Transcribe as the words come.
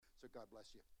God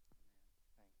bless you.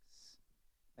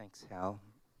 Thanks, Hal.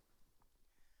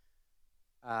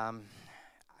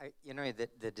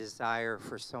 The desire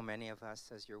for so many of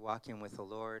us as you're walking with the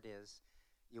Lord is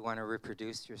you want to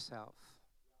reproduce yourself.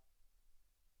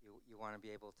 You want to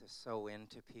be able to sow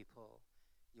into people.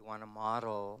 You want to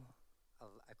model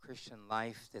a Christian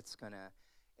life that's going to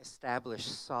establish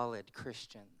solid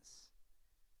Christians.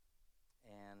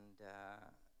 And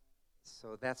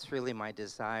so that's really my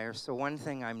desire. So one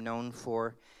thing I'm known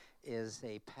for is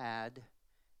a pad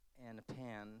and a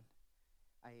pen.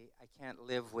 I can't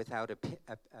live without a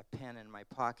pen in my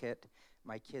pocket.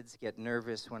 My kids get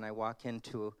nervous when I walk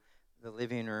into the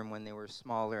living room when they were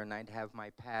smaller and I'd have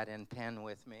my pad and pen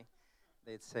with me.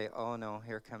 They'd say, oh no,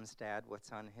 here comes Dad,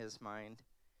 what's on his mind?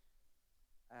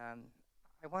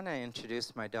 I want to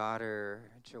introduce my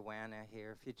daughter, Joanna,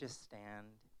 here. If you just stand.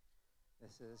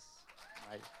 This is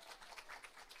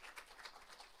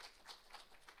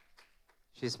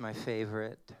she's my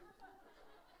favorite.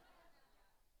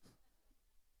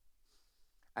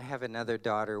 I have another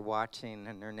daughter watching,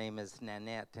 and her name is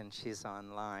Nanette, and she's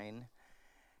online.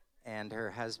 And her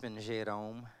husband,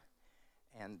 Jérôme,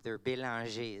 and they're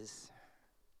Bélangers.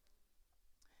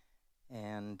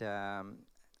 And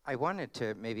I wanted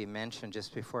to maybe mention,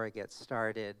 just before I get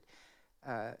started,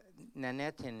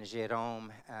 Nanette and Jérôme,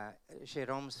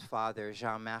 Jérôme's father,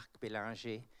 Jean-Marc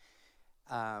Bélanger,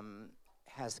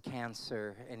 has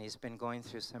cancer, and he's been going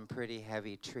through some pretty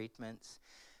heavy treatments.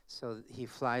 So he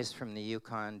flies from the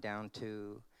Yukon down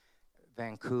to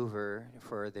Vancouver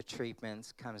for the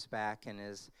treatments, comes back and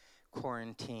is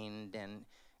quarantined and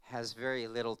has very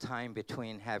little time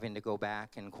between having to go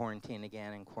back and quarantine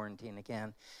again and quarantine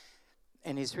again.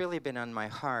 And he's really been on my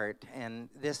heart. And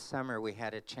this summer we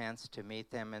had a chance to meet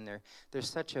them, and they're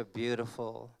such a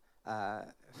beautiful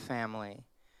family.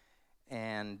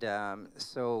 And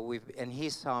and he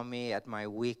saw me at my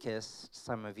weakest.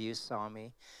 Some of you saw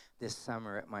me this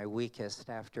summer at my weakest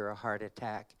after a heart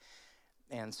attack.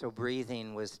 And so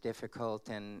breathing was difficult,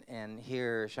 and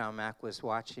here Jean-Marc was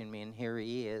watching me, and here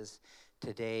he is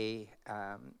today.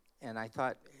 And I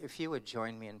thought, if you would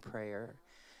join me in prayer,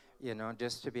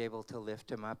 just to be able to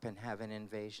lift him up and have an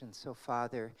invasion. So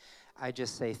Father, I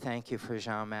just say thank you for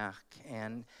Jean-Marc,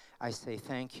 and I say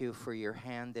thank you for your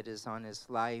hand that is on his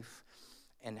life,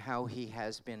 and how he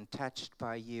has been touched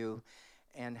by you,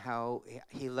 and how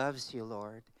he loves you,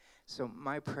 Lord. So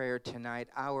my prayer tonight,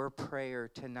 our prayer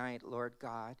tonight, Lord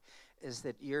God, is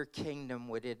that your kingdom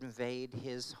would invade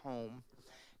his home,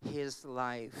 his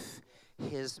life,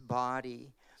 his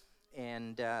body,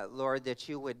 and Lord, that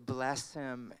you would bless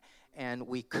him, and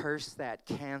we curse that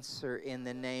cancer in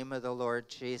the name of the Lord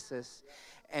Jesus,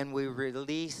 and we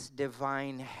release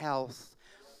divine health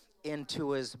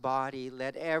into his body.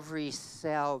 Let every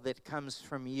cell that comes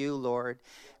from you, Lord,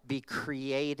 be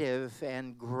creative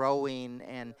and growing,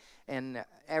 and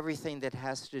everything that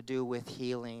has to do with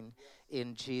healing.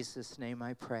 In Jesus' name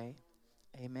I pray.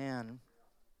 Amen.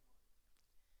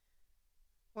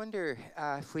 Wonder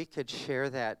if we could share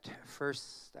that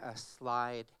first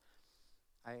slide.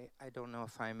 I don't know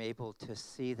if I'm able to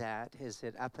see that. Is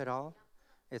it up at all?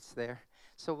 It's there.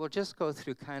 So we'll just go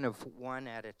through kind of one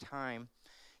at a time.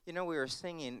 We were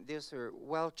singing, these are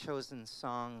well-chosen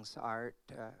songs, Art,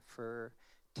 for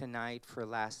tonight, for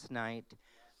last night.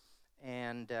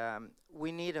 And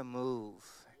we need a move.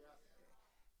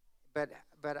 But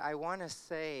I want to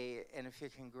say, and if you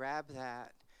can grab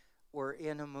that, we're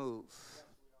in a move.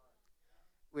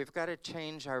 We've got to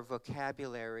change our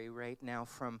vocabulary right now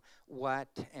from what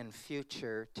and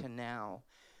future to now.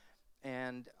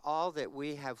 And all that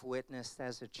we have witnessed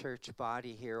as a church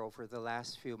body here over the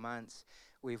last few months,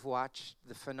 we've watched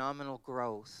the phenomenal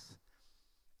growth.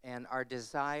 And our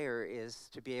desire is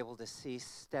to be able to see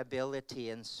stability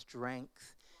and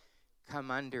strength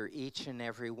come under each and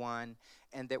every one,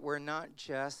 and that we're not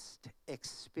just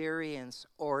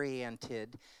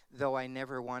experience-oriented, though I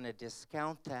never want to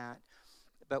discount that,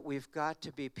 but we've got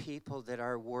to be people that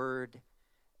our word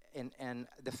and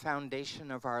the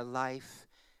foundation of our life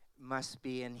must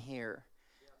be in here.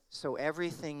 So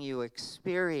everything you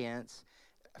experience,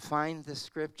 find the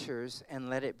scriptures and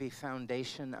let it be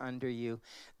foundation under you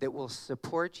that will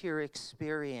support your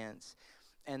experience.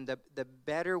 And the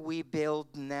better we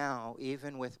build now,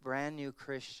 even with brand new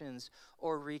Christians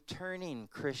or returning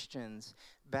Christians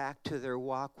back to their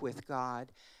walk with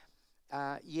God.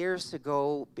 Years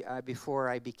ago, before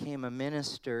I became a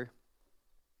minister,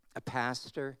 a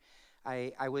pastor,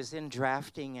 I was in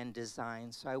drafting and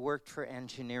design. So I worked for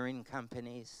engineering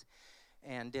companies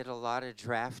and did a lot of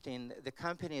drafting. The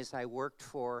companies I worked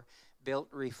for built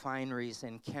refineries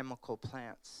and chemical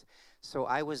plants. So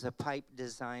I was a pipe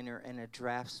designer and a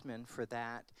draftsman for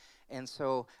that. And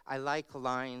so I like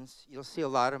lines. You'll see a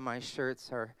lot of my shirts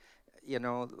are, a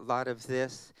lot of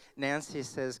this. Nancy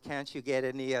says, can't you get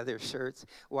any other shirts?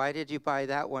 Why did you buy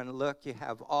that one? Look, you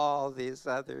have all these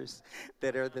others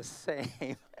that are the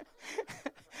same.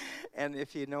 And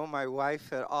if you know my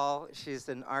wife at all, she's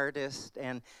an artist,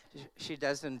 and she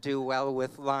doesn't do well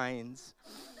with lines.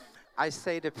 I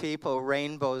say to people,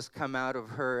 rainbows come out of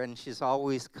her, and she's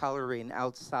always coloring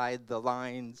outside the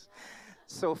lines.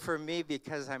 So for me,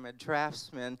 because I'm a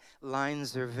draftsman,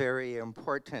 lines are very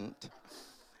important.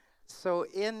 So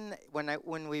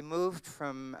when we moved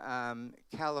from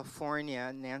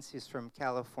California, Nancy's from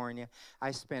California,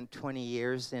 I spent 20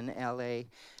 years in LA.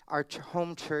 Our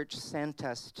home church sent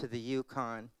us to the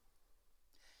Yukon,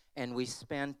 and we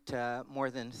spent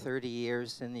more than 30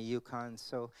 years in the Yukon.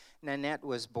 So Nanette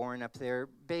was born up there.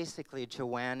 Basically,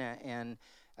 Joanna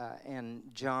and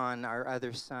John, our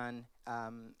other son,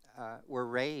 were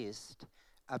raised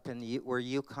up we're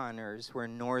Yukoners, we're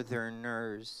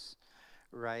Northerners.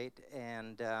 Right,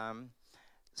 and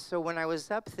so when I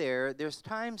was up there, there's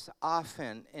times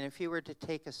often, and if you were to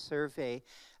take a survey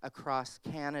across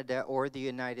Canada or the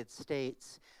United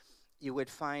States, you would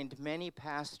find many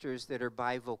pastors that are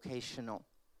bivocational.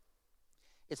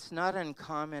 It's not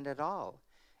uncommon at all,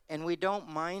 and we don't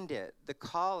mind it. The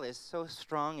call is so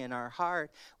strong in our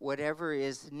heart, whatever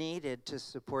is needed to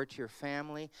support your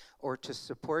family or to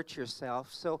support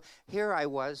yourself. So here I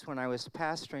was when I was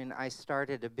pastoring. I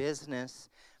started a business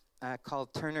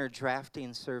called Turner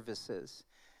Drafting Services.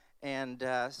 And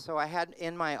so I had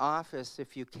in my office,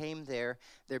 if you came there,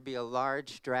 there'd be a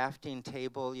large drafting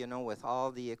table, with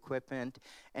all the equipment.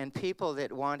 And people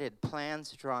that wanted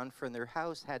plans drawn from their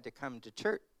house had to come to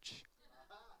church.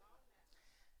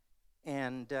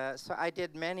 And so I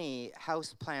did many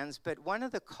house plans, but one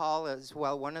of the call as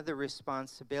well, one of the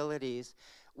responsibilities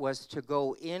was to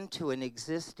go into an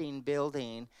existing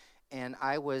building, and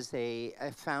I was a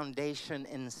foundation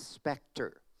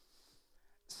inspector.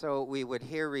 So we would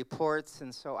hear reports,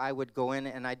 and so I would go in,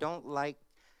 and I don't like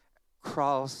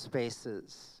crawl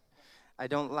spaces. I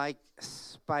don't like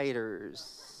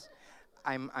spiders.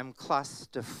 I'm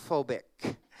claustrophobic.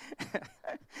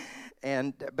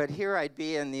 But here I'd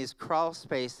be in these crawl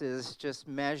spaces just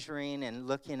measuring and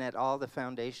looking at all the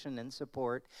foundation and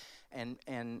support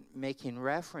and making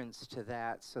reference to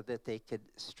that so that they could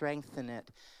strengthen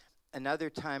it. Another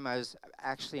time I was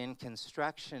actually in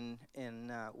construction in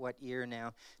what year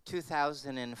now?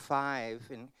 2005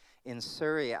 in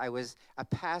Surrey. I was a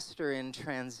pastor in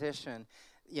transition.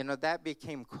 That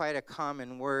became quite a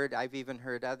common word. I've even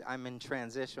heard I'm in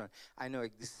transition. I know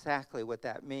exactly what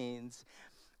that means.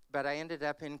 But I ended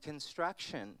up in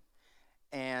construction.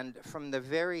 And from the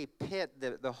very pit,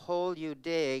 the hole you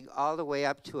dig, all the way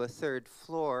up to a third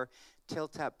floor,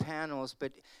 tilt-up panels.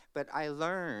 But I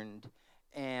learned.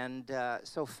 And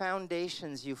so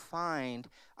foundations you find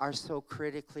are so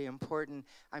critically important.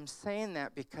 I'm saying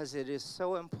that because it is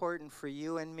so important for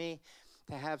you and me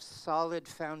to have solid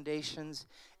foundations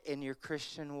in your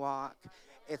Christian walk.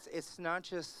 It's not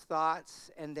just thoughts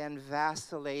and then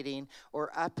vacillating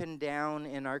or up and down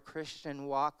in our Christian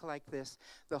walk like this.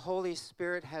 The Holy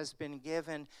Spirit has been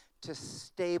given to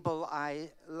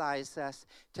stabilize us,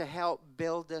 to help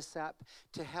build us up,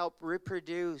 to help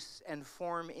reproduce and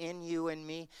form in you and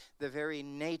me the very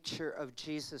nature of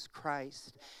Jesus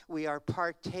Christ. We are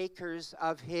partakers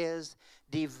of his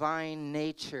divine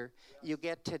nature. You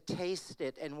get to taste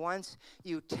it, and once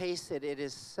you taste it, it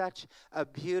is such a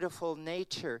beautiful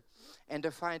nature. And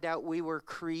to find out we were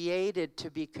created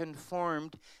to be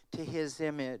conformed to his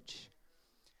image.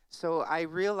 So I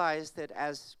realized that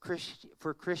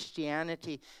for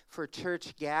Christianity, for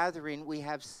church gathering, we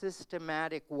have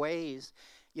systematic ways.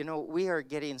 We are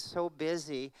getting so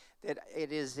busy that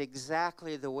it is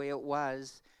exactly the way it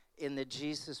was in the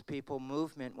Jesus People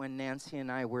movement when Nancy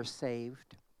and I were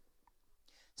saved.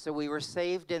 So we were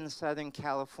saved in Southern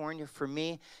California. For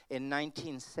me, in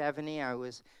 1970, I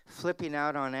was flipping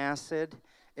out on acid,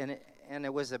 and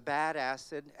it was a bad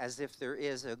acid, as if there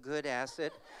is a good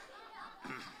acid.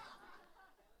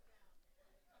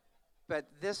 But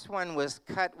this one was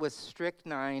cut with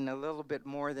strychnine a little bit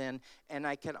more than, and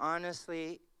I could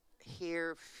honestly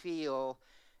feel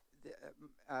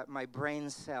my brain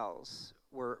cells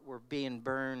were being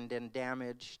burned and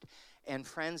damaged. And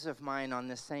friends of mine on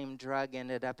the same drug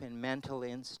ended up in mental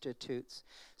institutes.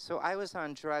 So I was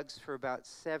on drugs for about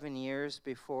 7 years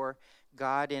before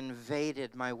God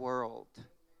invaded my world.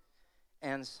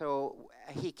 And so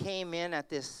he came in at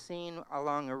this scene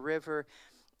along a river,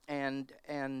 and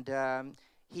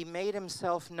He made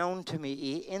himself known to me.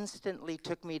 He instantly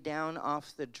took me down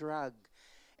off the drug.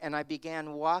 And I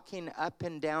began walking up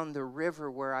and down the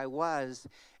river where I was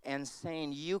and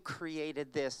saying, you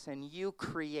created this and you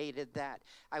created that.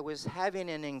 I was having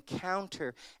an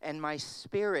encounter and my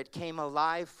spirit came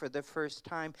alive for the first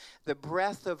time. The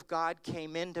breath of God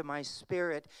came into my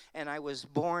spirit and I was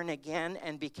born again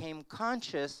and became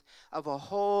conscious of a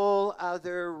whole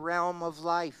other realm of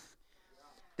life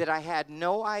that I had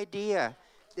no idea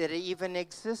that it even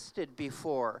existed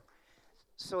before.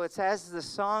 So it's as the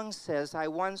song says, I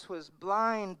once was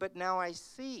blind, but now I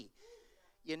see.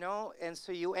 You know, and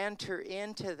so you enter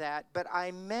into that. But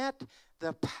I met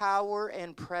the power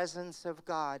and presence of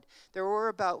God. There were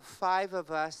about 5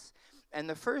 of us, and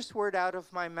the first word out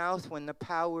of my mouth when the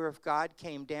power of God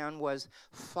came down was,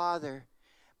 Father.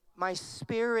 My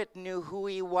spirit knew who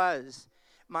he was.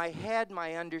 My head,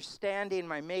 my understanding,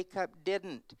 my makeup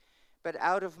didn't. But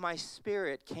out of my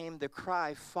spirit came the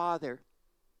cry, Father.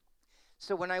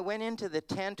 So when I went into the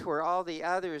tent where all the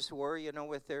others were, you know,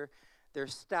 with their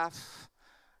stuff,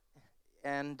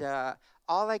 and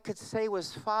all I could say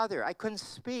was, Father. I couldn't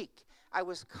speak. I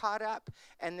was caught up.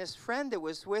 And this friend that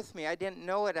was with me, I didn't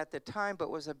know it at the time, but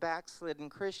was a backslidden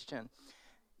Christian,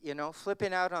 you know,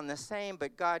 flipping out on the same,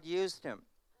 but God used him.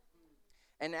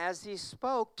 And as he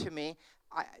spoke to me,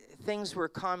 things were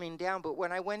calming down. But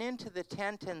when I went into the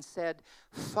tent and said,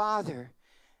 Father,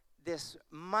 this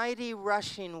mighty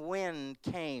rushing wind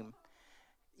came.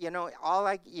 You know,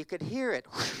 you could hear it.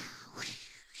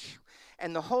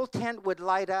 And the whole tent would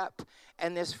light up,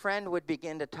 and this friend would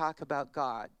begin to talk about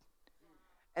God.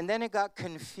 And then it got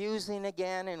confusing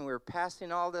again, and we were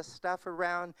passing all this stuff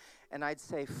around, and I'd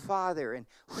say, Father, and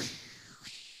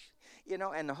you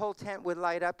know, and the whole tent would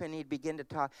light up, and he'd begin to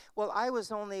talk. Well, I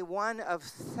was only one of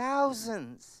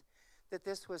thousands that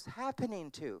this was happening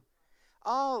to.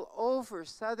 All over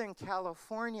Southern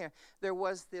California, there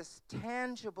was this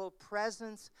tangible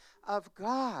presence of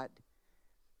God.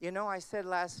 You know, I said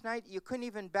last night, you couldn't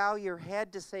even bow your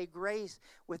head to say grace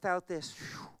without this.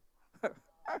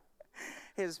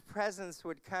 His presence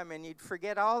would come and you'd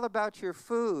forget all about your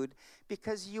food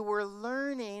because you were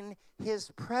learning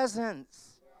his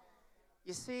presence.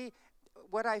 You see,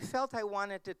 what I felt I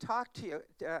wanted to talk to you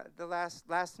the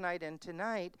last night and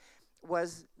tonight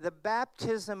was the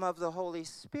baptism of the Holy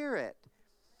Spirit.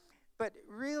 But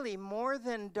really, more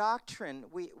than doctrine,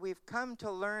 we've come to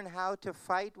learn how to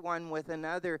fight one with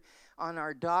another on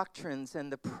our doctrines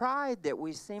and the pride that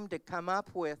we seem to come up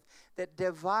with that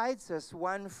divides us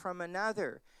one from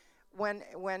another.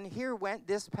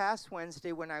 This past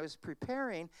Wednesday, when I was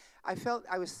preparing, I felt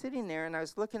I was sitting there and I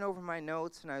was looking over my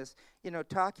notes and I was, you know,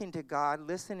 talking to God,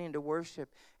 listening to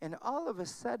worship, and all of a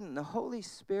sudden the Holy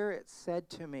Spirit said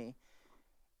to me,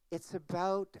 it's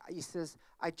about, he says,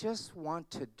 I just want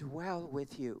to dwell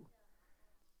with you.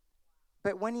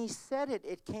 But when he said it,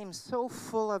 it came so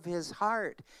full of his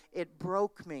heart, it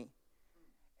broke me.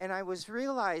 And I was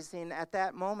realizing at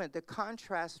that moment the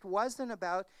contrast wasn't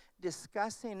about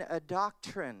discussing a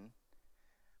doctrine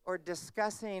or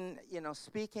discussing, you know,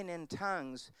 speaking in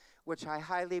tongues, which I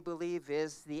highly believe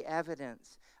is the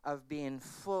evidence of being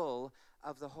full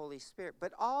of the Holy Spirit.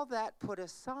 But all that put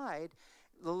aside,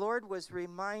 the Lord was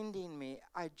reminding me,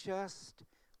 I just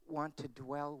want to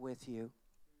dwell with you.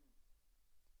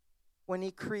 When he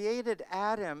created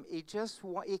Adam, he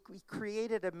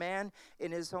created a man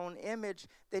in his own image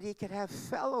that he could have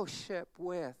fellowship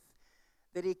with,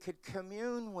 that he could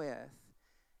commune with.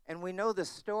 And we know the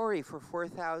story for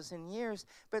 4,000 years,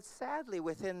 but sadly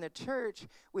within the church,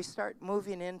 we start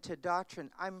moving into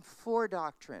doctrine. I'm for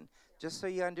doctrine, just so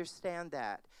you understand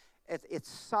that. It's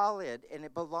solid, and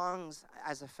it belongs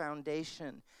as a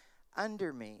foundation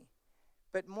under me.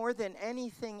 But more than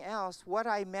anything else, what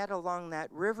I met along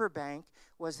that riverbank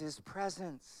was his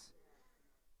presence.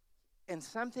 And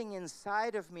something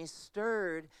inside of me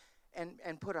stirred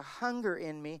and put a hunger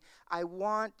in me. I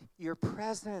want your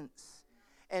presence.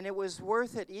 And it was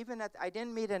worth it. I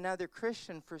didn't meet another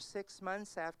Christian for 6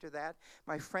 months after that.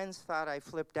 My friends thought I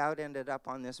flipped out, ended up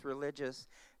on this religious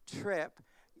trip,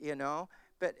 you know.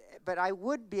 But I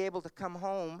would be able to come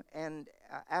home, and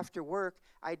after work,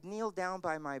 I'd kneel down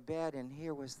by my bed, and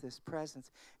here was this presence.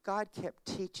 God kept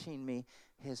teaching me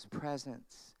his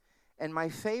presence. And my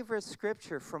favorite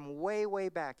scripture from way, way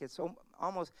back, it's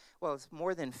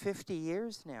more than 50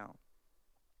 years now.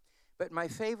 But my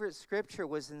favorite scripture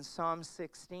was in Psalm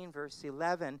 16, verse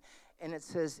 11, and it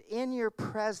says, in your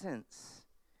presence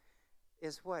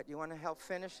is what? You want to help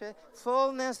finish it?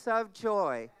 Fullness of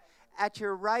joy. At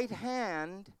your right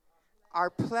hand are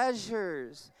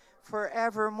pleasures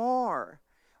forevermore.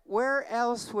 Where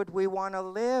else would we want to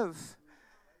live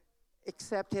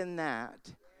except in that.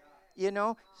 You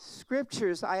know,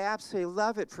 scriptures, I absolutely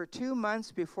love it. For 2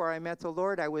 months before I met the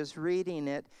Lord, I was reading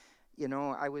it. You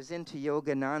know, I was into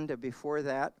Yogananda before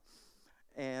that,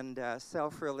 and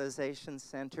Self-Realization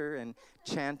Center, and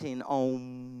chanting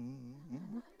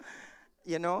Om.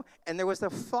 You know, and there was a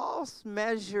false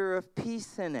measure of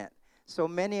peace in it. So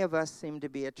many of us seem to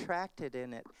be attracted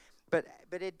in it. But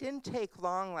it didn't take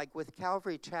long, like with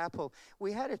Calvary Chapel.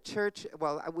 We had a church,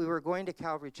 well, we were going to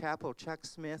Calvary Chapel, Chuck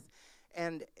Smith,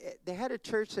 and they had a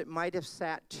church that might have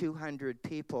sat 200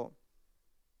 people.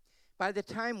 By the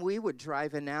time we would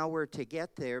drive an hour to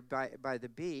get there by the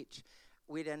beach,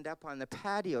 we'd end up on the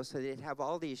patio, so they'd have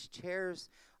all these chairs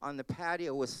on the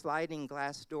patio with sliding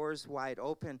glass doors wide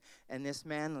open, and this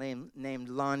man named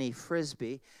Lonnie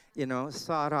Frisbee, you know,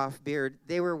 sawed-off beard.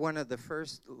 They were one of the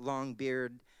first long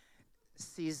beard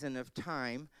season of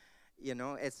time. You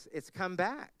know, it's come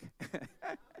back.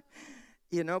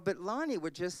 You know, but Lonnie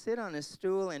would just sit on a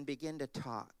stool and begin to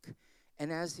talk.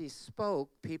 And as he spoke,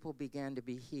 people began to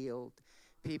be healed.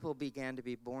 People began to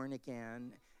be born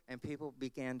again. And people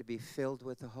began to be filled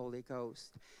with the Holy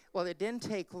Ghost. Well, it didn't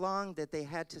take long that they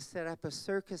had to set up a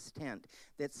circus tent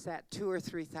that sat 2,000 or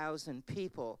 3,000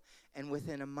 people. And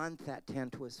within a month, that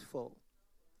tent was full.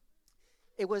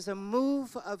 It was a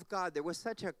move of God. There was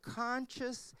such a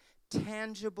conscious,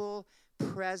 tangible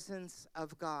presence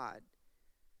of God.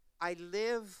 I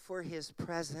live for his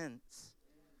presence.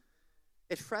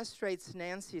 It frustrates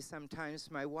Nancy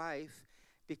sometimes, my wife,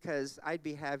 because I'd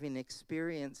be having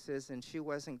experiences and she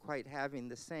wasn't quite having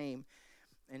the same,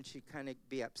 and she'd kind of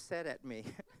be upset at me.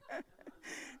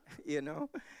 You know?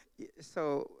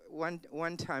 So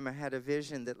one time I had a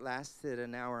vision that lasted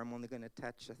an hour. I'm only going to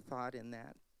touch a thought in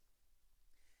that.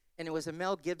 And it was a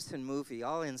Mel Gibson movie,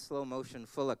 all in slow motion,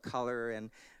 full of color, and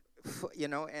you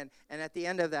know, and at the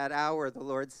end of that hour, the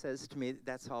Lord says to me,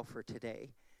 "That's all for today,"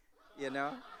 you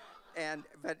know. And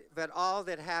but all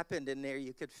that happened in there,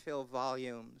 you could fill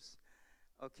volumes,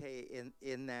 okay,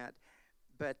 in that.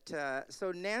 But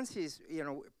so Nancy's, you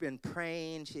know, been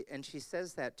praying, she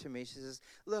says that to me. She says,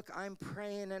 "Look, I'm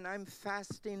praying and I'm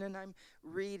fasting and I'm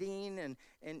reading,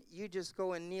 and you just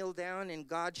go and kneel down and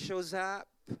God shows up."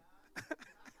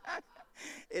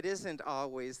 It isn't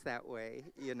always that way,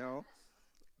 you know.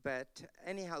 But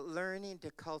anyhow, learning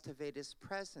to cultivate his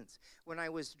presence. When I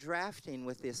was drafting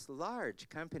with this large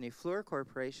company, Fluor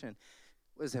Corporation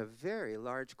was a very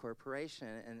large corporation,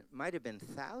 and it might have been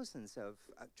thousands of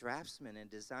draftsmen and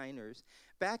designers.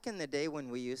 Back in the day when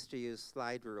we used to use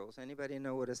slide rules. Anybody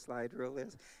know what a slide rule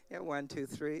is? Yeah, 1, 2,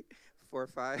 3, 4,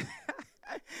 5.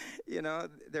 You know,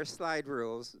 they're slide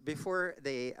rules. Before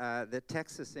the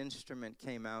Texas Instrument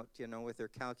came out, you know, with their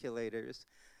calculators.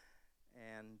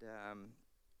 And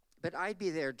but I'd be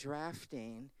there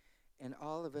drafting, and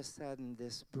all of a sudden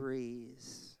this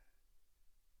breeze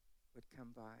would come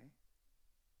by.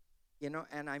 You know,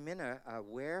 and I'm in a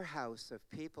warehouse of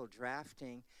people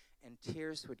drafting, and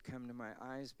tears would come to my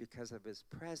eyes because of his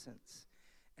presence.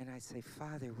 And I'd say,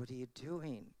 "Father, what are you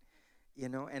doing?" You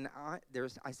know, and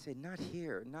I say, "Not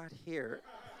here, not here."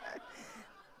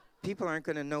 People aren't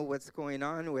going to know what's going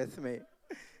on with me.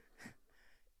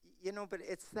 You know, but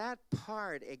it's that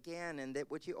part again, and that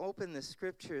when you open the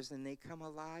scriptures and they come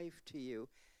alive to you,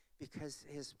 because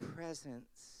his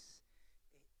presence,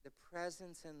 the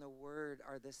presence and the word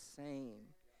are the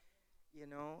same. You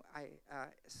know,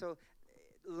 so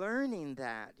learning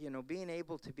that, you know, being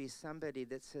able to be somebody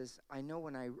that says, I know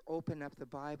when I open up the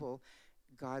Bible,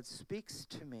 God speaks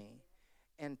to me.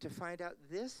 And to find out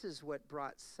this is what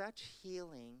brought such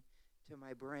healing to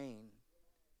my brain.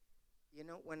 You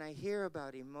know, when I hear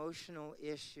about emotional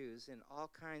issues and all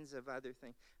kinds of other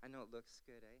things, I know it looks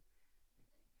good, eh?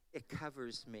 It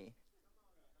covers me.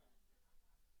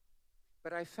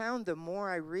 But I found the more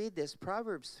I read this,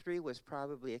 Proverbs 3 was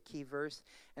probably a key verse,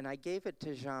 and I gave it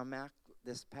to Jean-Marc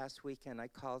this past weekend. I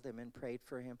called him and prayed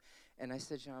for him, and I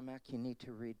said, Jean-Marc, you need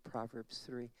to read Proverbs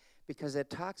 3, because it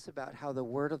talks about how the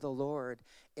word of the Lord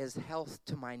is health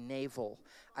to my navel.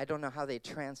 I don't know how they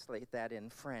translate that in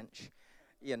French.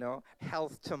 You know,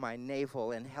 health to my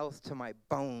navel and health to my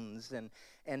bones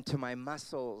and to my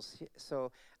muscles.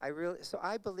 So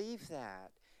I believe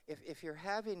that. If you're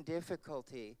having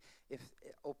difficulty, if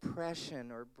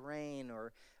oppression or brain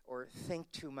or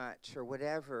think too much or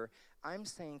whatever, I'm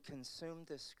saying consume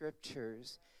the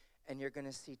scriptures, and you're going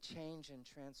to see change and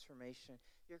transformation.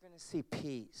 You're going to see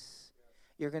peace.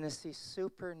 You're going to see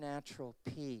supernatural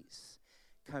peace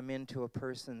come into a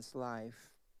person's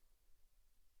life.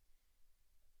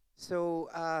 So,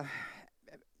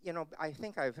 you know, I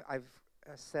think I've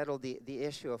settled the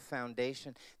issue of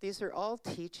foundation. These are all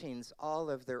teachings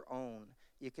all of their own.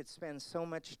 You could spend so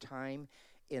much time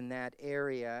in that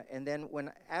area. And then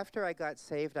after I got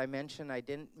saved, I mentioned I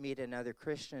didn't meet another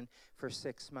Christian for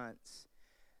 6 months.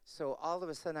 So all of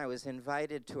a sudden I was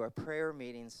invited to a prayer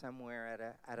meeting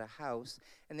somewhere at a house,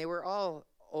 and they were all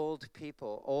old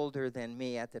people, older than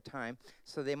me at the time,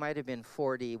 so they might have been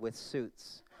 40 with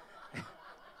suits.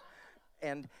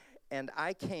 And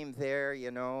I came there,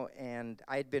 you know, and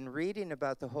I'd been reading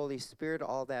about the Holy Spirit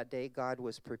all that day. God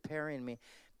was preparing me.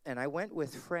 And I went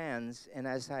with friends, and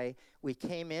as we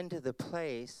came into the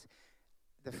place,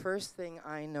 the first thing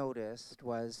I noticed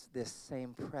was this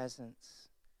same presence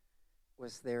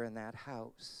was there in that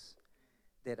house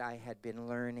that I had been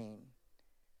learning.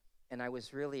 And I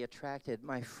was really attracted.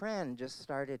 My friend just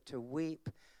started to weep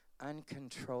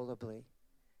uncontrollably.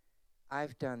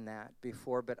 I've done that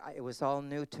before, but it was all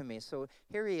new to me. So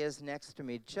here he is next to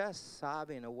me, just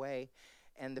sobbing away.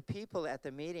 And the people at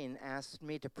the meeting asked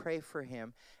me to pray for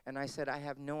him. And I said, I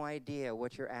have no idea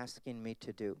what you're asking me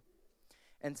to do.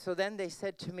 And so then they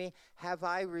said to me, have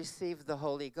I received the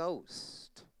Holy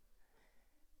Ghost?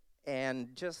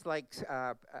 And just like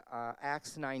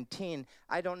Acts 19,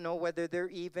 I don't know whether there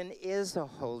even is a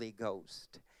Holy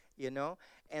Ghost, you know?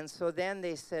 And so then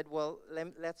they said, well,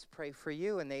 let's pray for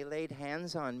you. And they laid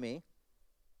hands on me.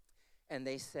 And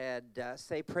they said,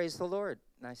 say, praise the Lord.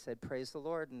 And I said, praise the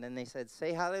Lord. And then they said,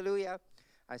 say hallelujah.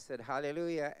 I said,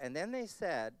 hallelujah. And then they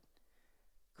said,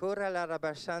 and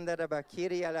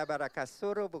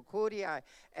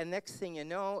next thing you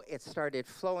know, it started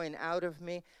flowing out of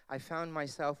me. I found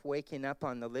myself waking up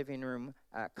on the living room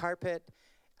carpet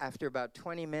after about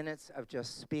 20 minutes of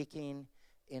just speaking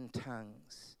in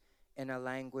tongues in a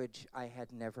language I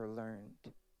had never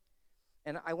learned.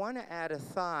 And I want to add a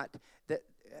thought that,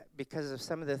 because of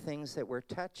some of the things that were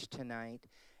touched tonight,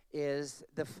 is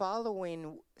the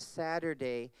following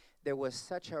Saturday, there was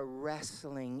such a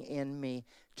wrestling in me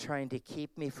trying to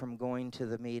keep me from going to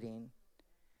the meeting.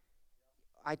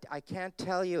 I can't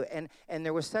tell you, and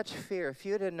there was such fear. If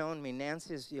you'd have known me,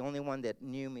 Nancy's the only one that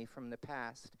knew me from the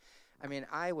past. I mean,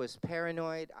 I was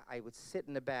paranoid. I would sit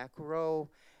in the back row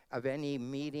of any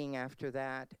meeting after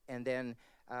that, and then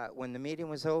when the meeting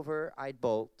was over, I'd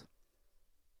bolt.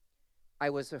 I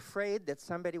was afraid that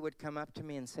somebody would come up to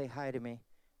me and say hi to me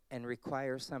and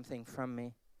require something from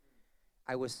me.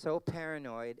 I was so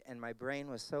paranoid, and my brain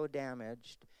was so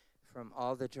damaged from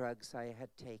all the drugs I had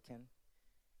taken.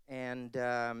 And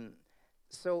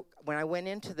so when I went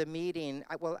into the meeting,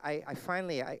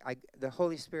 the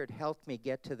Holy Spirit helped me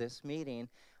get to this meeting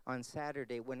on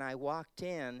Saturday. When I walked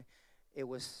in, it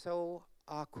was so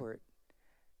awkward.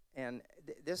 And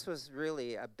this was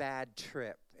really a bad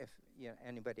trip, if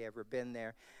anybody ever been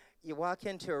there. You walk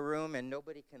into a room and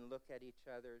nobody can look at each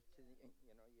other.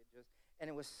 And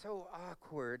it was so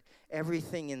awkward,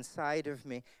 everything inside of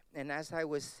me. And as I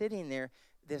was sitting there,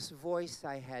 this voice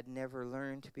I had never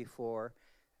learned before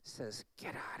says,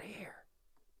 get out of here,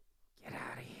 get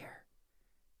out of here,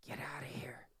 get out of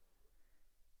here.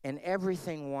 And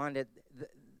everything wanted,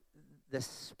 the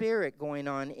spirit going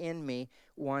on in me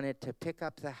wanted to pick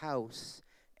up the house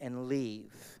and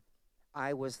leave.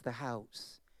 I was the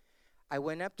house. I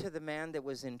went up to the man that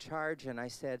was in charge and I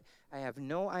said, I have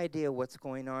no idea what's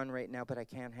going on right now, but I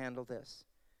can't handle this.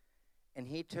 And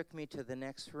he took me to the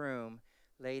next room,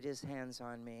 laid his hands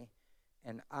on me,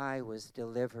 and I was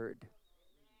delivered.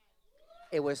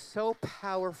 It was so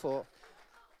powerful.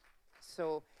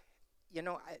 So,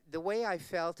 the way I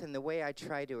felt and the way I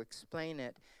try to explain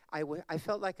it, I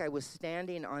felt like I was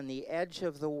standing on the edge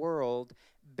of the world,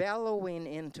 bellowing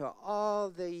into all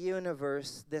the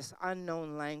universe, this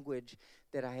unknown language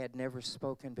that I had never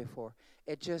spoken before.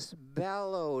 It just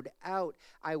bellowed out.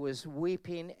 I was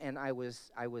weeping, and I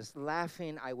was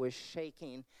laughing, I was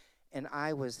shaking, and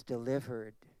I was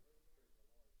delivered.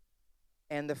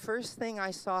 And the first thing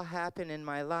I saw happen in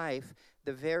my life,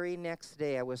 the very next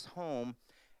day I was home,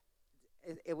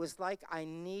 it was like I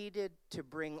needed to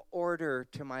bring order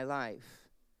to my life.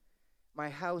 My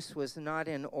house was not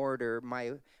in order.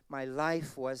 My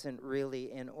life wasn't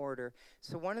really in order.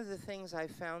 So one of the things I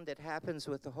found that happens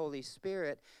with the Holy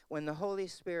Spirit, when the Holy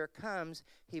Spirit comes,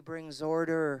 he brings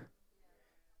order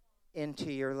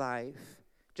into your life.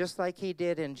 Just like he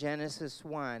did in Genesis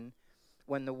 1,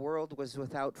 when the world was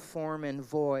without form and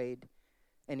void,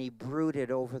 and he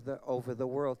brooded over the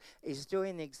world. He's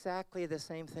doing exactly the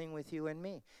same thing with you and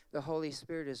me. The Holy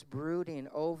Spirit is brooding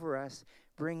over us,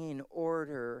 bringing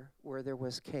order where there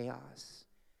was chaos,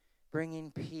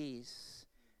 bringing peace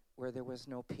where there was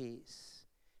no peace.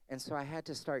 And so I had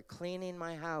to start cleaning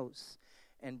my house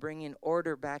and bringing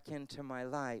order back into my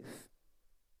life.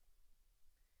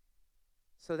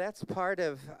 So that's part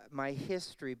of my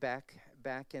history back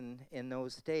back in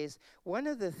those days. One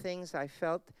of the things I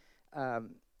felt,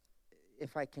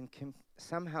 if I can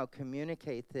somehow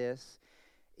communicate this,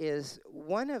 is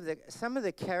some of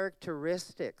the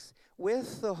characteristics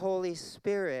with the Holy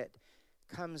Spirit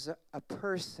comes a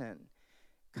person,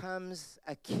 comes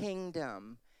a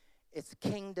kingdom. It's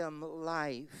kingdom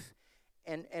life.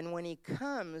 And when he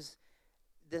comes,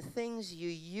 the things you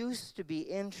used to be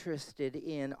interested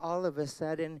in, all of a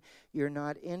sudden, you're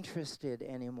not interested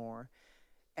anymore.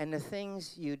 And the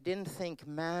things you didn't think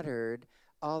mattered,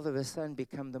 all of a sudden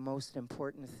become the most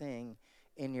important thing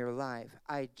in your life.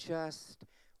 I just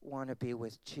want to be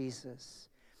with Jesus.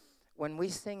 When we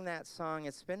sing that song,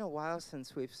 it's been a while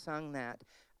since we've sung that.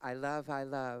 I love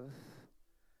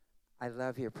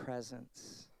your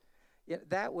presence. Yeah,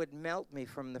 that would melt me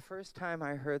from the first time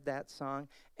I heard that song,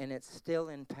 and it still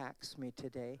impacts me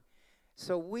today.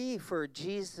 So we, for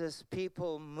Jesus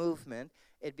People Movement,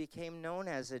 it became known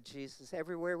as a Jesus.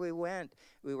 Everywhere we went,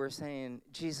 we were saying,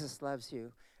 Jesus loves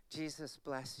you. Jesus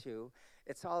bless you.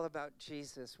 It's all about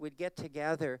Jesus. We'd get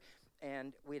together,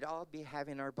 and we'd all be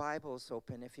having our Bibles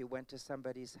open if you went to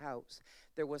somebody's house.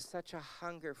 There was such a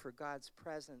hunger for God's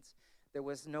presence. There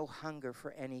was no hunger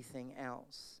for anything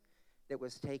else that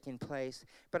was taking place.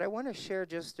 But I want to share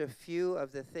just a few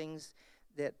of the things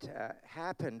that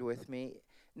happened with me.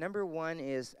 Number one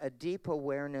is a deep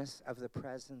awareness of the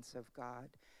presence of God.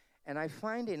 And I'm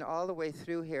finding all the way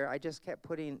through here, I just kept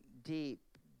putting deep,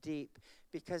 deep,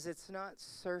 because it's not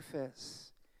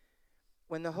surface.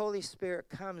 When the Holy Spirit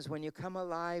comes, when you come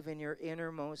alive in your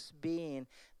innermost being,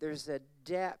 there's a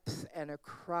depth and a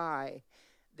cry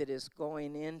that is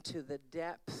going into the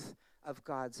depth of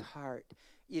God's heart.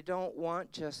 You don't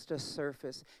want just a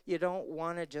surface. You don't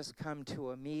want to just come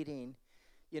to a meeting.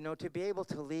 You know, to be able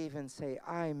to leave and say,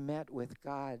 I met with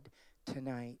God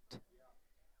tonight.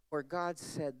 Or God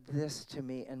said this to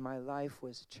me and my life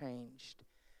was changed.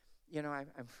 You know,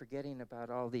 I'm forgetting about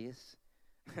all these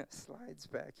slides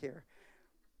back here.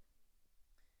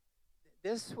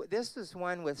 This is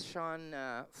one with Sean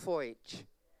Foyt.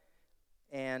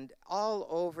 And all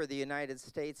over the United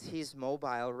States, he's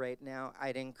mobile right now.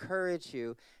 I'd encourage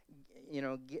you,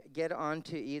 get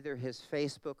onto either his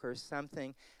Facebook or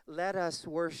something. Let Us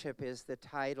Worship is the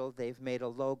title. They've made a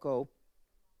logo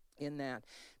in that.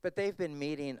 But they've been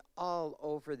meeting all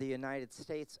over the United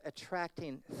States,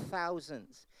 attracting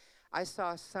thousands. I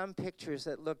saw some pictures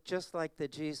that looked just like the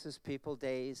Jesus People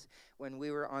days when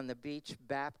we were on the beach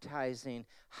baptizing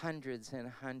hundreds and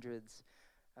hundreds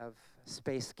of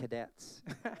space cadets,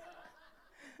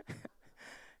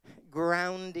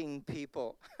 grounding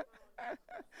people.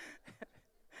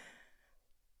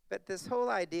 But this whole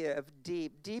idea of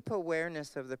deep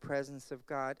awareness of the presence of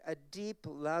God, a deep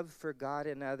love for God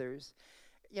and others,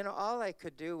 all I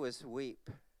could do was weep.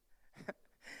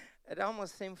 It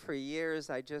almost seemed for years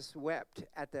I just wept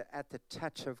at the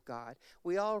touch of God.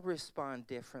 We all respond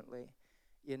differently,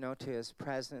 to his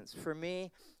presence. For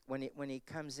me, when he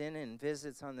comes in and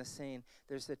visits on the scene,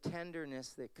 there's a tenderness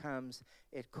that comes.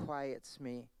 It quiets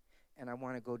me, and I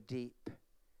want to go deep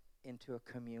into a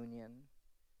communion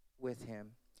with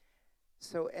him.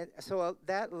 So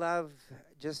that love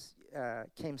just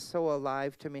came so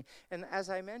alive to me. And as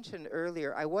I mentioned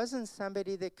earlier, I wasn't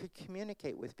somebody that could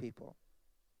communicate with people.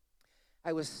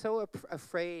 I was so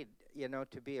afraid,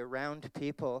 to be around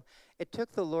people. It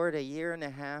took the Lord 1.5 years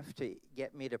to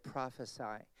get me to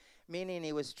prophesy, meaning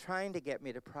he was trying to get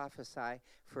me to prophesy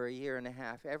for 1.5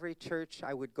 years. Every church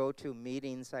I would go to,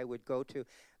 meetings I would go to,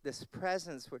 this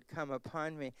presence would come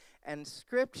upon me. And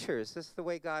scriptures, this is the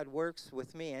way God works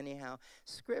with me anyhow,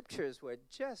 scriptures would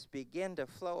just begin to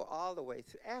flow all the way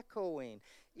through, echoing,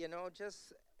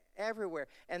 just everywhere.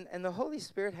 And the Holy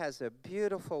Spirit has a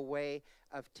beautiful way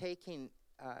of taking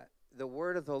the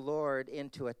word of the Lord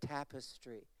into a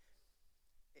tapestry.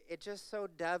 It just so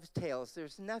dovetails.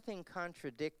 There's nothing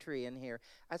contradictory in here.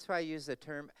 That's why I use the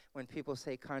term, when people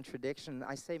say contradiction,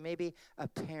 I say maybe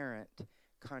apparent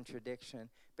contradiction.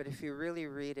 But if you really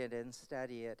read it and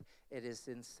study it, it is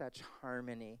in such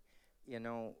harmony,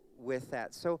 with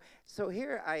that. So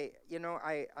here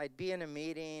I'd be in a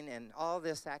meeting and all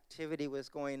this activity was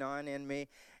going on in me,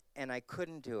 and I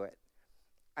couldn't do it.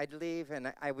 I'd leave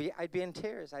and I'd be in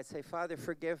tears. I'd say, Father,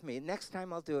 forgive me. Next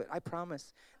time I'll do it. I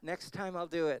promise. Next time I'll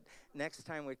do it. Next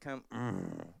time would come,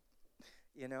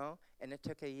 and it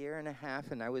took 1.5 years,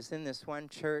 and I was in this one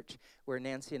church where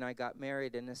Nancy and I got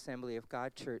married, in Assembly of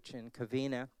God Church in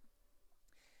Covina,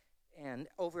 and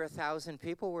over 1,000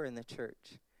 people were in the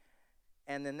church.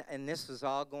 And this was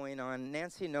all going on.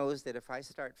 Nancy knows that if I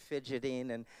start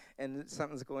fidgeting and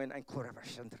something's going on,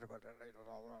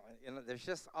 there's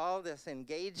just all this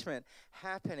engagement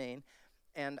happening.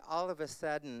 And all of a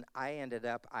sudden,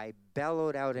 I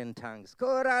bellowed out in tongues.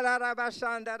 And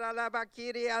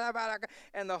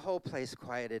the whole place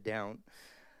quieted down.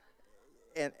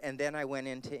 And then I went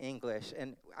into English.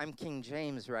 And I'm King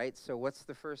James, right? So what's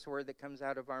the first word that comes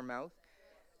out of our mouth?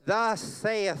 Thus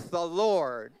saith the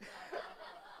Lord.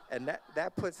 And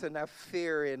that puts enough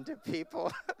fear into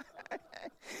people.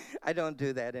 I don't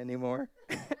do that anymore.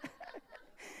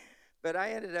 But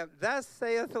I ended up, thus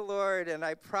saith the Lord, and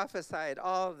I prophesied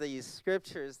all these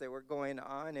scriptures that were going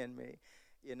on in me,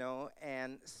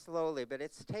 and slowly. But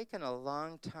it's taken a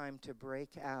long time to break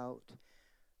out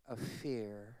of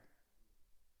fear,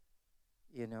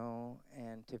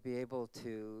 and to be able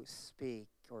to speak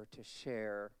or to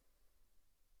share.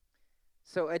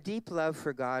 So a deep love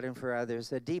for God and for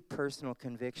others, a deep personal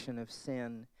conviction of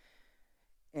sin.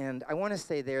 And I want to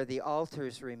say there, the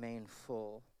altars remain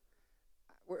full.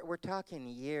 We're talking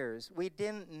years. We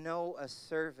didn't know a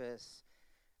service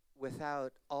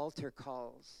without altar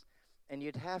calls. And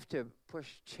you'd have to push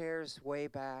chairs way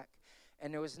back.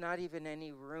 And there was not even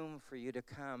any room for you to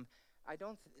come.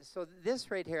 So this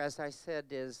right here, as I said,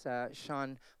 is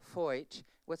Sean Foyt.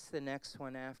 What's the next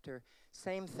one after?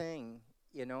 Same thing,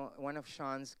 one of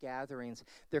Sean's gatherings.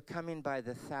 They're coming by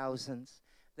the thousands.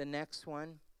 The next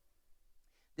one,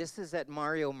 this is at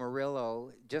Mario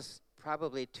Murillo, just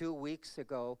probably 2 weeks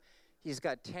ago. He's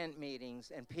got tent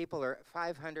meetings, and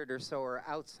 500 or so are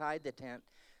outside the tent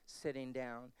sitting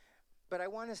down. But I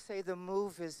want to say the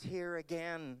move is here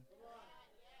again,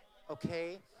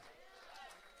 okay?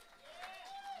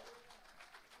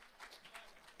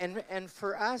 And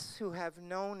for us who have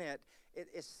known it, it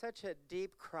is such a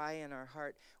deep cry in our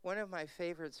heart. One of my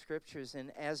favorite scriptures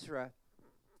in Ezra,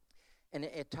 and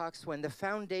it talks, when the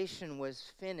foundation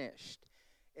was finished,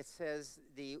 it says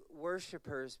the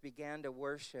worshipers began to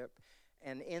worship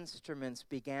and instruments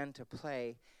began to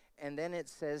play. And then it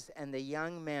says, and the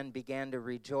young men began to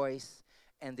rejoice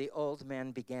and the old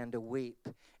men began to weep.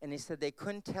 And he said they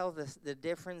couldn't tell the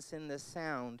difference in the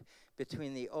sound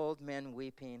between the old men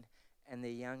weeping and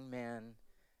the young men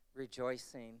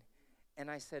rejoicing.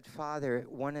 And I said, Father,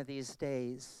 one of these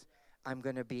days I'm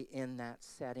going to be in that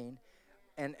setting.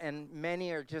 And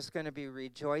many are just going to be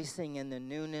rejoicing in the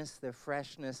newness, the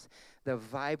freshness, the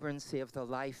vibrancy of the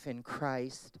life in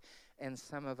Christ. And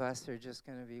some of us are just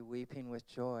going to be weeping with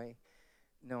joy,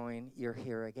 knowing you're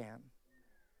here again.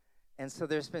 And so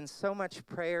there's been so much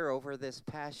prayer over this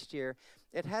past year.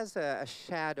 It has a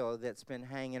shadow that's been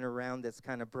hanging around that's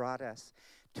kind of brought us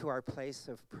to our place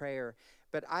of prayer.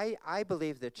 But I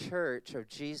believe the Church of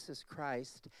Jesus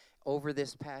Christ over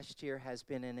this past year has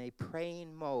been in a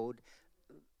praying mode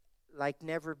like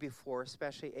never before,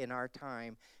 especially in our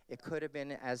time. It could have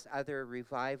been as other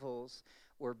revivals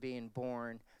were being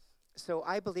born. So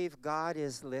I believe God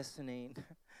is listening.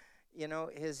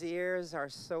 His ears are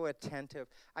so attentive.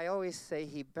 I always say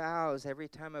he bows every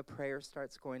time a prayer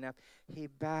starts going up. He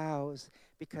bows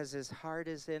because his heart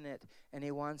is in it and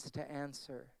he wants to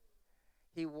answer.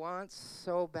 He wants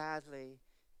so badly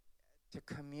to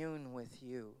commune with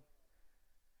you.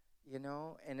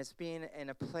 And it's being in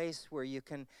a place where you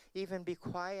can even be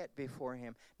quiet before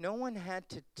him. No one had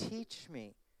to teach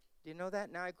me. Do you know that?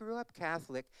 Now, I grew up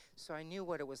Catholic, so I knew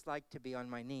what it was like to be on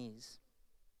my knees.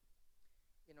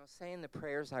 Saying the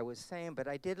prayers I was saying, but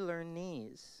I did learn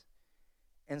knees.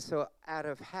 And so out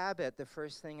of habit, the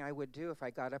first thing I would do if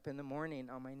I got up in the morning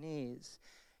on my knees,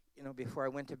 before I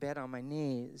went to bed on my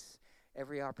knees,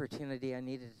 every opportunity I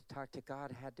needed to talk to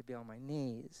God had to be on my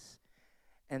knees.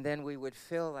 And then we would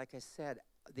feel, like I said,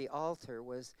 the altar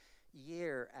was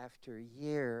year after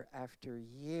year after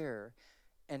year.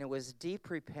 And it was deep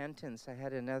repentance. I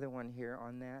had another one here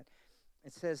on that.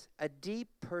 It says, a deep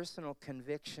personal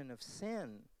conviction of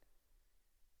sin.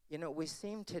 We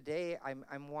seem today,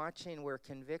 I'm watching where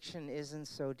conviction isn't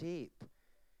so deep.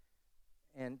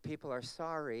 And people are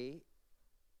sorry,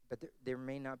 but there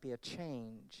may not be a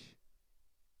change.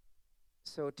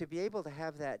 So to be able to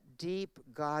have that deep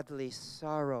godly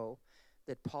sorrow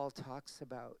that Paul talks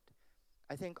about,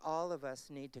 I think all of us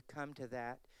need to come to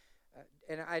that.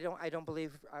 And I don't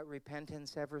believe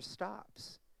repentance ever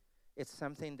stops. It's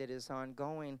something that is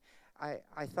ongoing.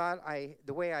 I thought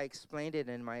the way I explained it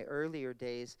in my earlier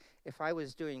days, if I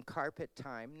was doing carpet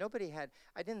time,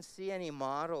 I didn't see any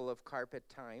model of carpet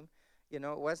time. It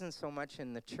wasn't so much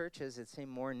in the churches. It seemed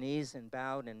more knees and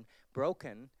bowed and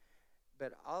broken.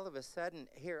 But all of a sudden,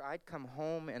 here, I'd come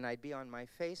home and I'd be on my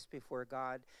face before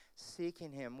God,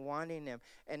 seeking him, wanting him,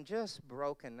 and just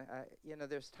broken.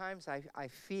 There's times I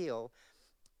feel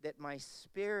that my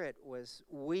spirit was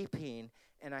weeping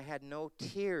and I had no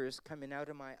tears coming out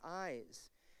of my eyes.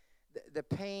 The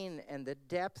pain and the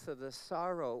depth of the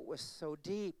sorrow was so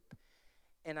deep.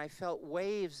 And I felt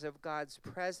waves of God's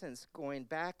presence going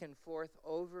back and forth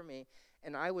over me.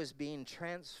 And I was being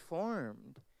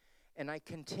transformed. And I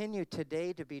continue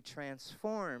today to be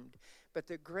transformed. But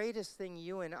the greatest thing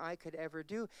you and I could ever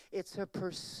do, it's a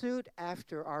pursuit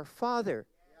after our Father.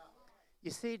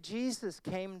 You see, Jesus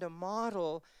came to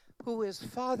model who his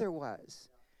Father was.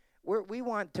 We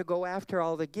want to go after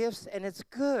all the gifts, and it's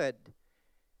good.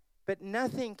 But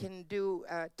nothing can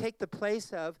take the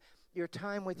place of your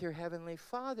time with your Heavenly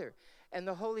Father. And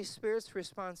the Holy Spirit's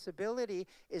responsibility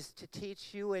is to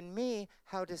teach you and me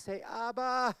how to say,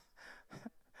 Abba,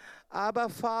 Abba,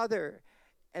 Father,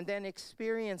 and then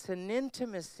experience an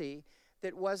intimacy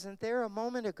that wasn't there a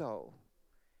moment ago.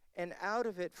 And out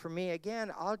of it, for me,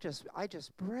 again, I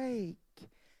just break,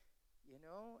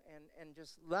 and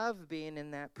just love being in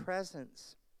that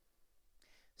presence.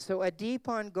 So a deep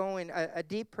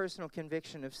personal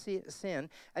conviction of sin,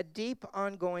 a deep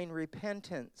ongoing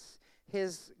repentance,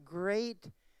 his great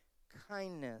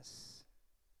kindness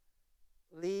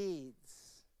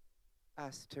leads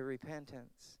us to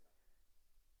repentance.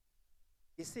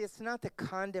 You see, it's not the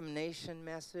condemnation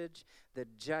message, the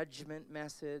judgment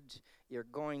message, you're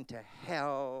going to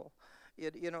hell,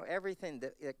 everything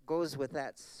that goes with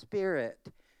that spirit.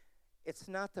 It's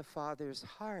not the Father's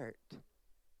heart.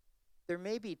 There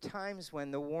may be times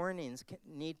when the warnings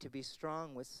need to be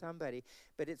strong with somebody,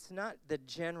 but it's not the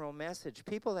general message.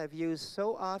 People have used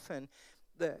so often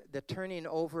the turning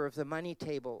over of the money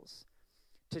tables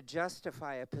to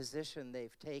justify a position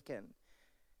they've taken.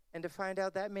 And to find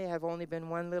out that may have only been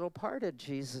one little part of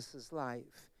Jesus'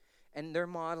 life. And they're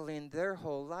modeling their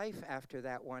whole life after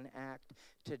that one act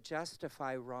to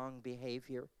justify wrong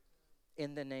behavior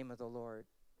in the name of the Lord.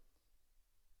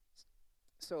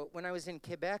 So when I was in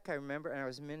Quebec, I remember, and I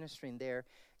was ministering there,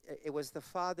 it was the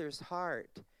Father's heart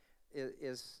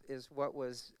is what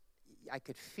was, I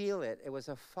could feel it. It was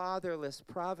a fatherless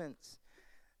province.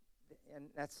 And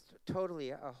that's totally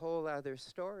a whole other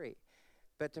story.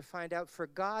 But to find out, for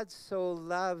God so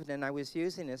loved, and I was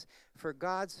using this, for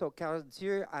God so, car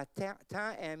Dieu a tant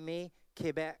aimé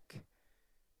Québec,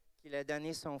 qu'il a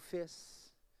donné son fils.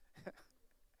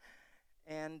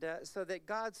 And so that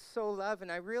God so loved,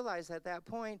 and I realized at that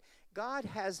point, God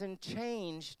hasn't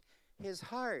changed his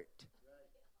heart.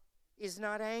 He's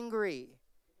not angry.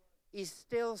 He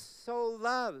still so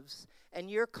loves.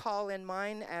 And your call and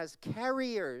mine as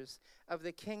carriers of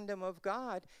the kingdom of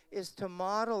God is to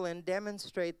model and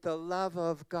demonstrate the love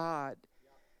of God.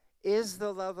 Is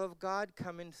the love of God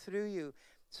coming through you?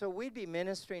 So we'd be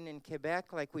ministering in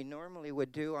Quebec like we normally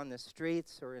would do on the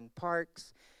streets or in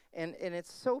parks. And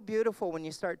it's so beautiful when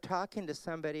you start talking to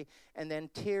somebody and then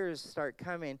tears start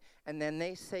coming. And then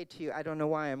they say to you, I don't know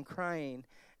why I'm crying.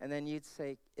 And then you'd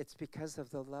say, it's because of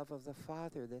the love of the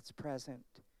Father that's present.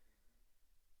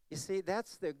 You see,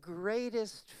 that's the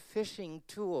greatest fishing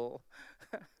tool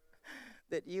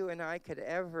that you and I could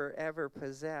ever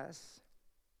possess.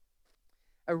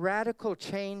 A radical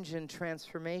change and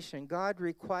transformation. God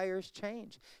requires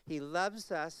change. He loves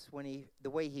us the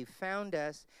way he found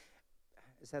us.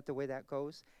 Is that the way that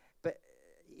goes? But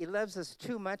he loves us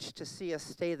too much to see us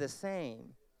stay the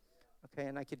same. Okay,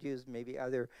 and I could use maybe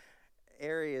other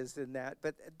areas in that,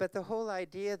 but the whole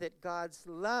idea that God's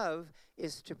love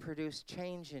is to produce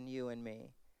change in you and me.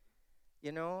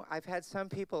 I've had some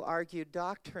people argue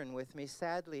doctrine with me,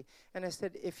 sadly, and I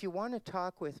said, if you want to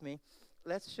talk with me,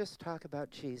 let's just talk about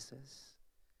Jesus.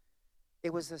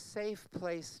 It was a safe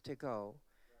place to go.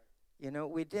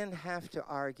 We didn't have to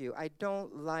argue. I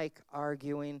don't like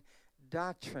arguing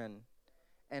doctrine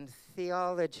and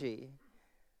theology.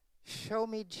 Show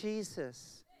me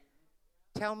Jesus.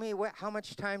 Tell me how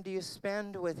much time do you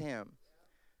spend with him?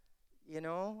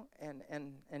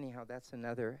 And anyhow, that's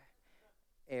another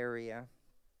area.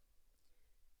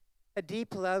 A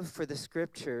deep love for the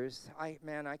scriptures. I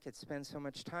could spend so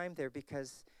much time there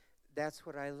because that's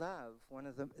what I love. One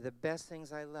of the best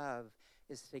things I love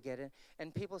is to get in.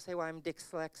 And people say, well, I'm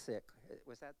dyslexic.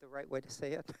 Was that the right way to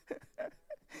say it?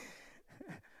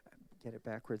 Get it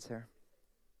backwards there.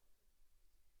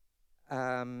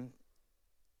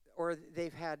 Or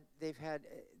they've had,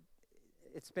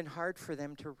 it's been hard for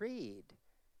them to read.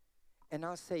 And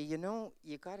I'll say,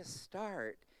 you got to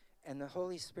start, and the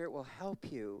Holy Spirit will help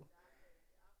you.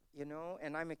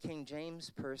 And I'm a King James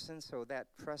person, so that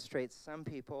frustrates some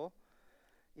people,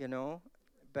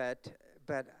 but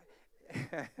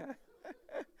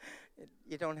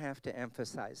you don't have to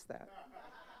emphasize that.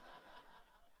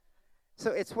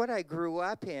 So it's what I grew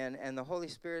up in, and the Holy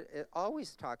Spirit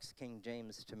always talks King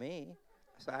James to me.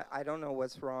 So I don't know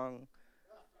what's wrong.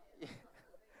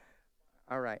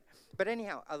 All right. But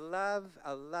anyhow, a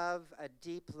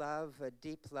deep love for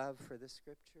the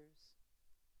scriptures.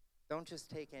 Don't just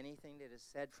take anything that is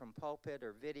said from pulpit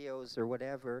or videos or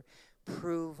whatever.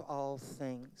 Prove all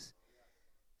things.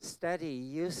 Study,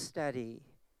 you study.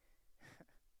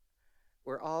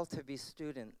 We're all to be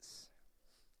students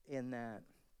in that.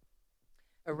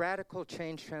 A radical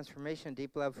change, transformation,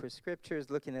 deep love for scriptures,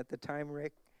 looking at the time,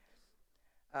 Rick.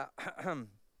 A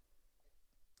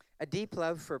deep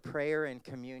love for prayer and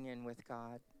communion with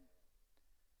God.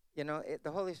 You know,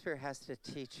 the Holy Spirit has to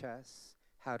teach us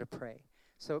how to pray.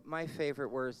 So my favorite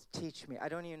words, teach me. I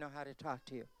don't even know how to talk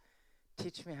to you.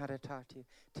 Teach me how to talk to you.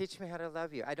 Teach me how to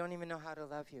love you. I don't even know how to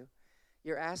love you.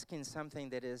 You're asking something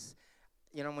that is,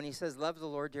 you know, when he says, love the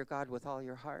Lord your God with all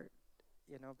your heart,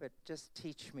 you know, but just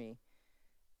teach me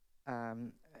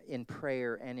in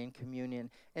prayer and in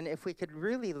communion. And if we could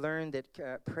really learn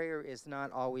that prayer is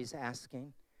not always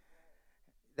asking,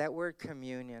 that word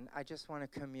communion, I just want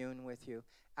to commune with you.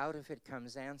 Out of it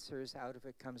comes answers, out of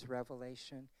it comes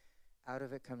revelation, out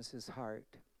of it comes his heart.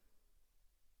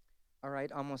 All right,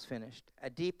 almost finished. A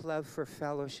deep love for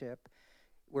fellowship.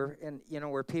 Where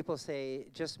people say,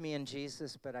 just me and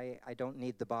Jesus, but I don't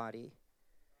need the body.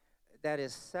 That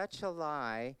is such a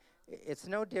lie. It's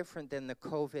no different than the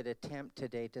COVID attempt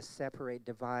today to separate,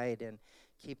 divide, and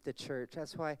keep the church.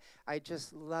 That's why I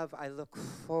look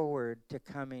forward to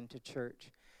coming to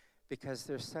church, because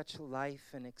there's such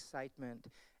life and excitement,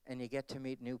 and you get to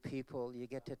meet new people. You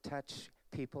get to touch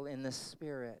people in the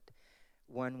spirit,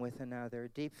 one with another,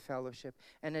 deep fellowship,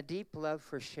 and a deep love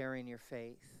for sharing your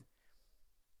faith.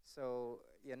 So,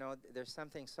 you know, there's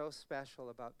something so special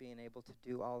about being able to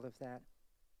do all of that.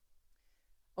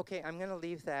 Okay, I'm going to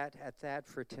leave that at that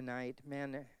for tonight.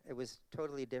 Man, it was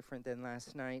totally different than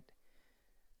last night.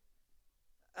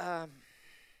 The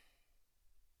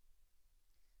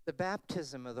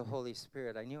baptism of the Holy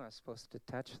Spirit. I knew I was supposed to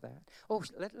touch that. Oh,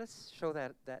 let's show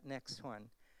that next one.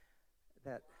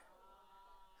 That.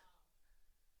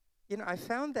 You know, I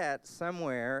found that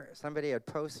somewhere. Somebody had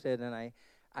posted, and I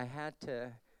had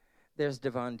to. There's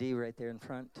Devon D right there in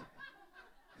front.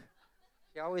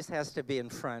 She always has to be in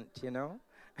front, you know.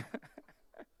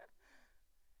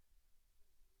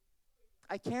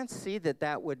 I can't see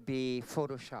that would be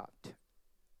photoshopped.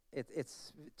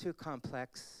 It's too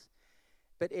complex.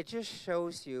 But it just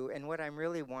shows you, and what I'm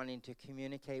really wanting to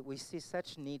communicate, we see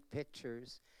such neat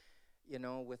pictures, you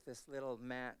know, with this little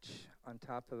match on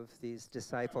top of these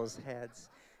disciples' heads,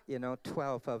 you know,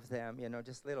 12 of them, you know,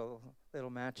 just little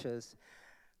matches.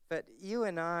 But you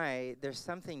and I, there's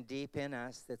something deep in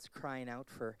us that's crying out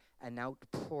for an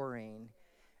outpouring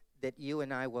that you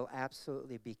and I will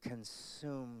absolutely be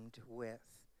consumed with.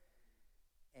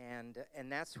 And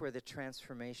that's where the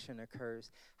transformation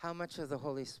occurs. How much of the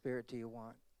Holy Spirit do you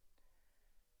want?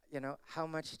 You know, how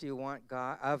much do you want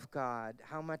of God?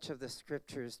 How much of the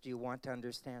scriptures do you want to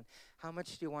understand? How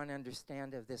much do you want to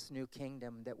understand of this new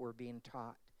kingdom that we're being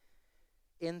taught?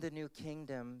 In the new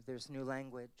kingdom, there's new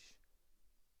language.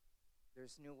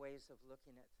 There's new ways of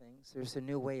looking at things. There's a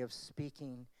new way of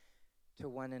speaking to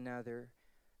one another.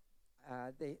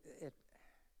 Anyhow,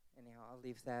 I'll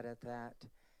leave that at that.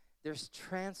 There's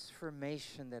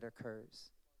transformation that occurs.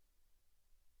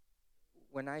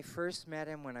 When I first met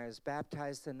him, when I was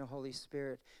baptized in the Holy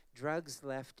Spirit, drugs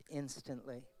left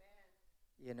instantly. Amen.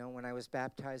 You know, when I was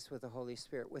baptized with the Holy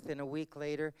Spirit. Within a week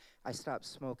later, I stopped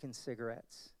smoking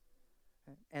cigarettes.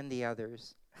 And the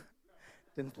others.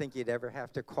 Didn't think you'd ever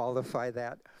have to qualify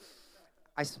that.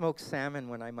 I smoke salmon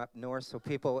when I'm up north, so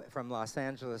people from Los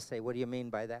Angeles say, what do you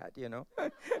mean by that, you know?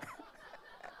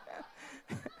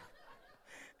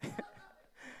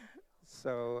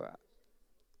 So,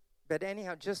 but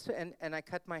anyhow, and I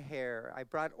cut my hair. I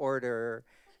brought order,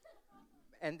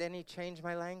 and then he changed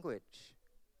my language.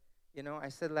 You know, I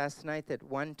said last night that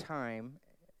one time,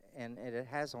 and it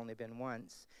has only been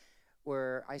once,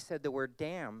 where I said the word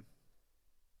damn.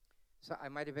 So I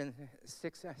might have been it's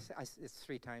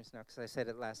 3 times now because I said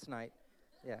it last night.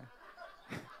 Yeah.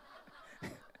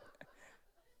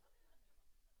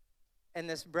 And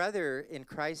this brother in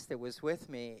Christ that was with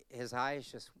me, his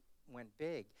eyes just went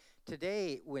big.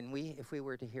 Today, if we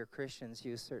were to hear Christians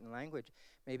use certain language,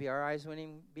 maybe our eyes wouldn't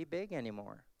even be big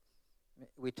anymore.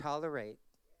 We tolerate.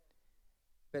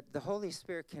 But the Holy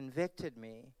Spirit convicted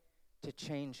me to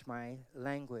change my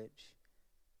language.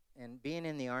 And being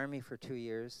in the Army for 2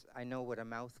 years, I know what a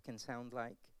mouth can sound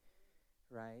like,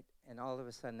 right? And all of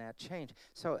a sudden that changed.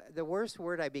 So the worst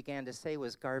word I began to say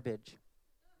was garbage.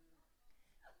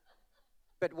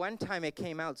 But one time it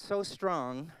came out so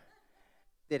strong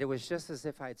that it was just as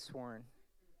if I'd sworn.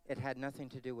 It had nothing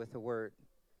to do with the word.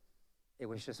 It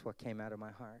was just what came out of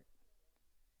my heart.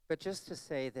 But just to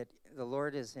say that the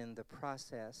Lord is in the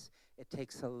process, it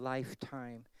takes a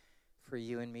lifetime for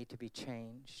you and me to be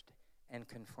changed and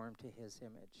conformed to his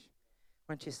image.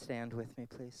 Why don't you stand with me,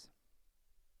 please?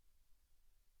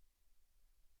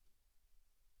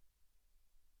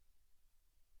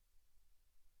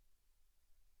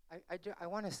 I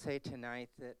want to say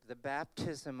tonight that the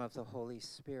baptism of the Holy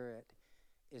Spirit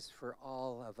is for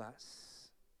all of us.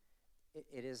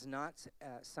 It is not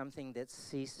something that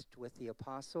ceased with the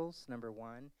apostles, number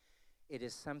one. It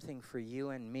is something for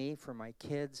you and me, for my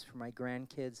kids, for my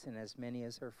grandkids, and as many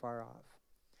as are far off.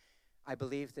 I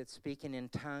believe that speaking in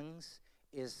tongues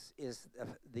is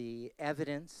the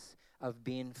evidence of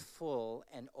being full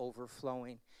and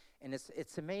overflowing. And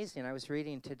it's amazing. I was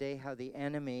reading today how the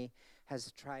enemy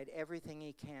has tried everything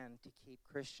he can to keep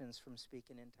Christians from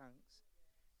speaking in tongues.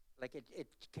 Like it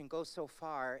can go so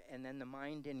far, and then the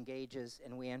mind engages,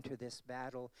 and we enter this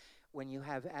battle when you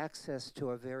have access to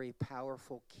a very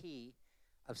powerful key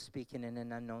of speaking in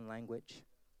an unknown language.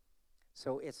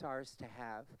 So it's ours to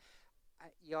have.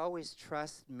 You always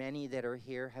trust many that are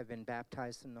here have been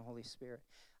baptized in the Holy Spirit.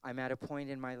 I'm at a point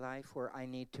in my life where I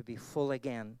need to be full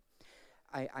again.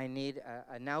 I need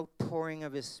an outpouring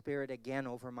of his Spirit again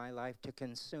over my life to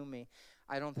consume me.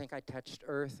 I don't think I touched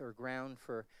earth or ground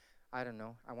for, I don't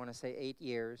know, I want to say 8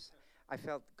 years. I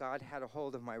felt God had a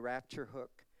hold of my rapture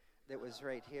hook that was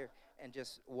right here and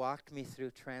just walked me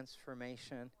through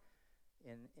transformation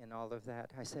in all of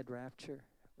that. I said rapture.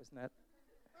 Wasn't that?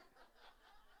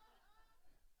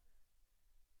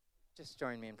 Just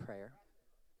join me in prayer.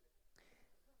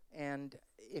 And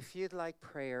if you'd like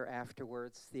prayer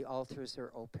afterwards, the altars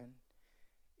are open.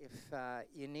 If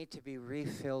you need to be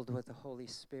refilled with the Holy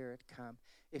Spirit, come.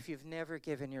 If you've never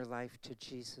given your life to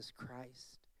Jesus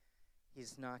Christ,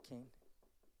 he's knocking.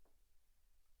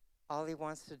 All he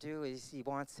wants to do is he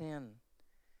wants in.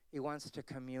 He wants to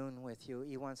commune with you.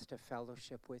 He wants to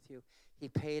fellowship with you. He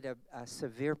paid a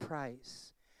severe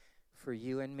price for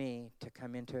you and me to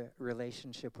come into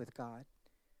relationship with God.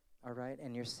 All right?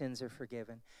 And your sins are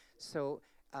forgiven. So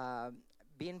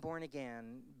being born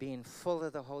again, being full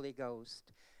of the Holy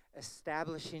Ghost,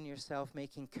 establishing yourself,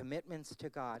 making commitments to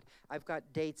God. I've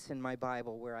got dates in my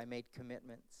Bible where I made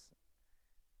commitments,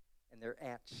 and they're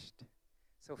etched.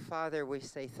 So, Father, we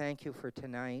say thank you for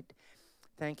tonight.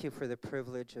 Thank you for the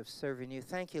privilege of serving you.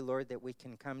 Thank you, Lord, that we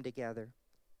can come together.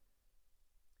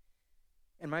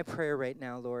 And my prayer right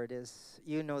now, Lord, is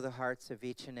you know the hearts of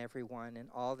each and every one and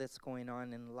all that's going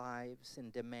on in lives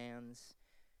and demands.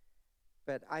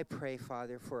 But I pray,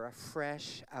 Father, for a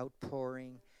fresh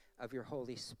outpouring of your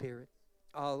Holy Spirit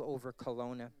all over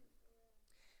Kelowna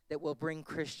that will bring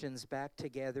Christians back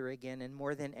together again, and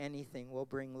more than anything, will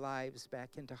bring lives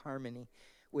back into harmony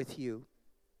with you.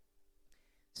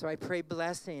 So I pray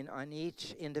blessing on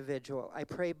each individual. I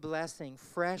pray blessing,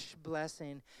 fresh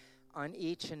blessing on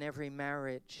each and every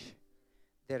marriage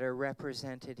that are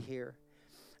represented here.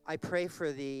 I pray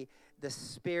for the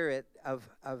spirit of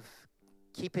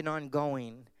keeping on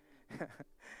going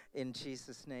in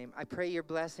Jesus' name. I pray your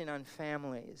blessing on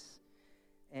families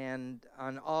and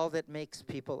on all that makes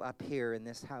people up here in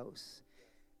this house.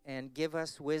 And give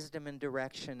us wisdom and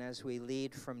direction as we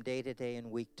lead from day to day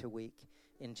and week to week.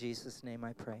 In Jesus' name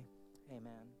I pray.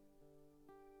 Amen.